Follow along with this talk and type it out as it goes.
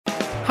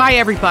Hi,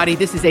 everybody.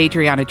 This is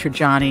Adriana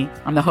Trajani.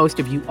 I'm the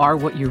host of You Are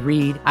What You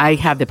Read. I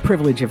have the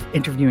privilege of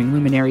interviewing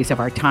luminaries of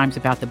our times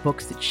about the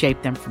books that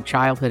shaped them from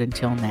childhood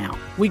until now.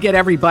 We get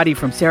everybody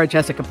from Sarah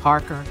Jessica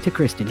Parker to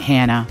Kristen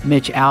Hanna,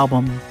 Mitch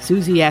Albom,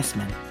 Susie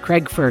Essman,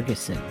 Craig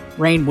Ferguson,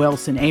 Rainn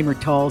Wilson, Amor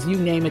Tolls, you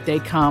name it, they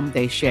come,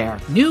 they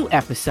share. New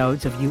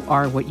episodes of You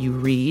Are What You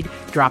Read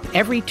drop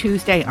every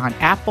Tuesday on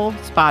Apple,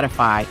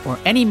 Spotify, or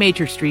any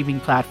major streaming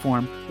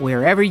platform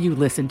wherever you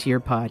listen to your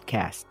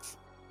podcasts.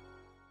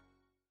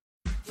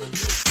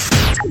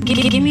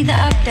 Give me the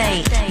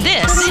update.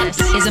 This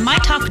is a My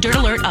Talk Dirt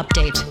Alert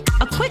update.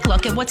 A quick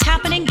look at what's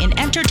happening in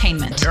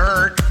entertainment.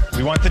 Dirt.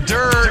 We want the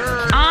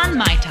dirt. On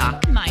My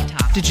Talk.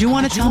 Did you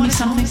want to tell me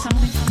something?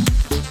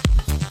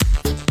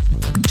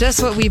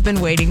 Just what we've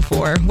been waiting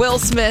for. Will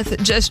Smith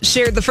just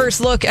shared the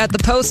first look at the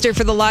poster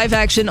for the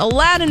live-action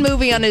Aladdin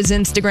movie on his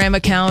Instagram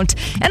account.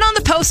 And on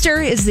the poster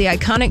is the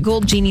iconic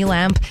gold genie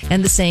lamp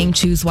and the saying,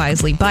 "Choose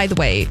wisely." By the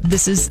way,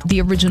 this is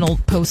the original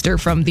poster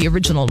from the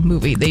original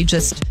movie. They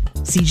just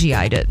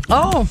CGI'd it.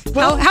 Oh,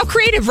 well, how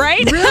creative,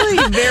 right?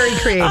 Really very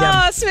creative.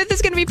 Smith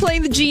is going to be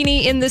playing the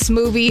genie in this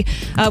movie,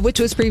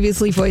 which was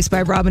previously voiced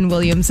by Robin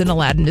Williams, and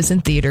Aladdin is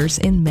in theaters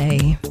in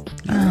May.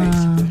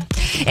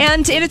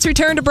 And in its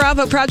return to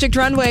Bravo, Project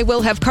Runway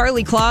will have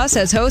Carly Kloss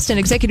as host and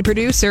executive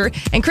producer,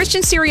 and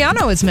Christian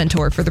Siriano as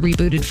mentor for the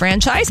rebooted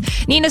franchise.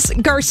 Nina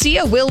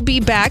Garcia will be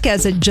back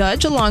as a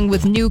judge, along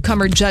with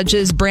newcomer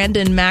judges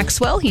Brandon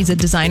Maxwell, he's a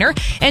designer,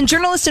 and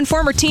journalist and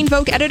former Teen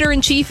Vogue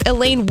editor-in-chief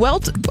Elaine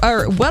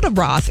Welteroth.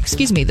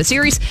 The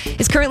series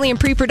is currently in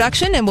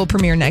pre-production and will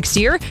premiere next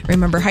year.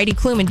 Remember, Heidi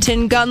Klum and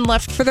Tin Gun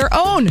left for their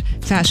own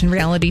fashion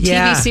reality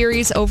TV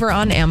series over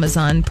on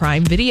Amazon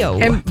Prime Video.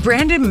 And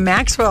Brandon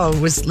Maxwell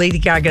was Lady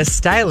Gaga's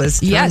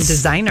stylist and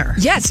designer.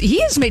 Yes, he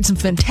has made some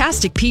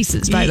fantastic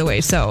pieces, by the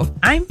way. So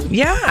I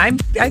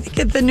think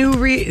that the new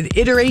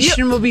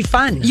iteration will be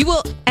fun. You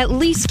will at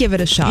least give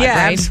it a shot,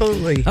 yeah, right?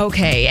 Absolutely.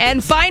 Okay,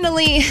 and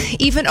finally,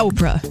 even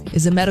Oprah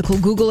is a medical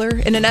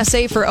Googler. In an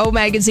essay for O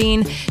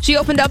Magazine, she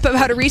opened up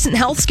about a recent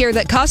health scare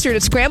that caused her to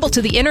scramble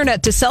to the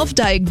internet to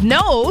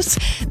self-diagnose.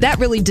 That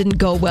really didn't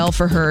go well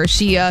for her.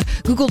 She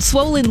Googled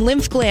swollen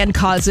lymph gland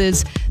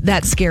causes.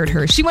 That scared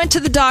her. She went to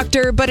the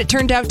doctor, but it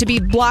turned out to be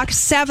blocked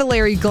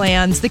salivary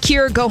glands. The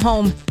cure: go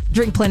home,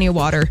 drink plenty of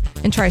water,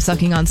 and try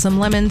sucking on some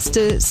lemons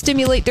to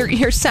stimulate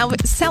your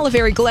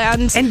salivary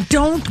glands. And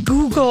don't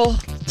Google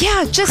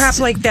crap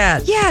like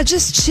that. Yeah,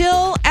 just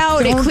chill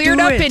out. Don't it cleared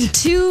do up it. in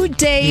 2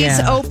 days.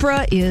 Yeah.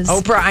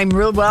 Oprah, I'm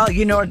real well.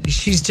 You know what?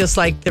 She's just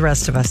like the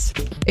rest of us.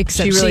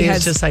 Except she really has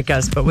is just like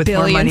us, but with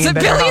more money and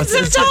better billions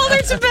houses. of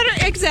dollars and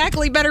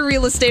better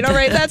real estate. All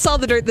right, that's all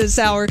the dirt this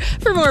hour.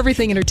 For more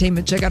everything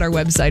entertainment, check out our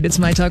website. It's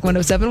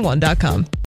mytalk1071.com.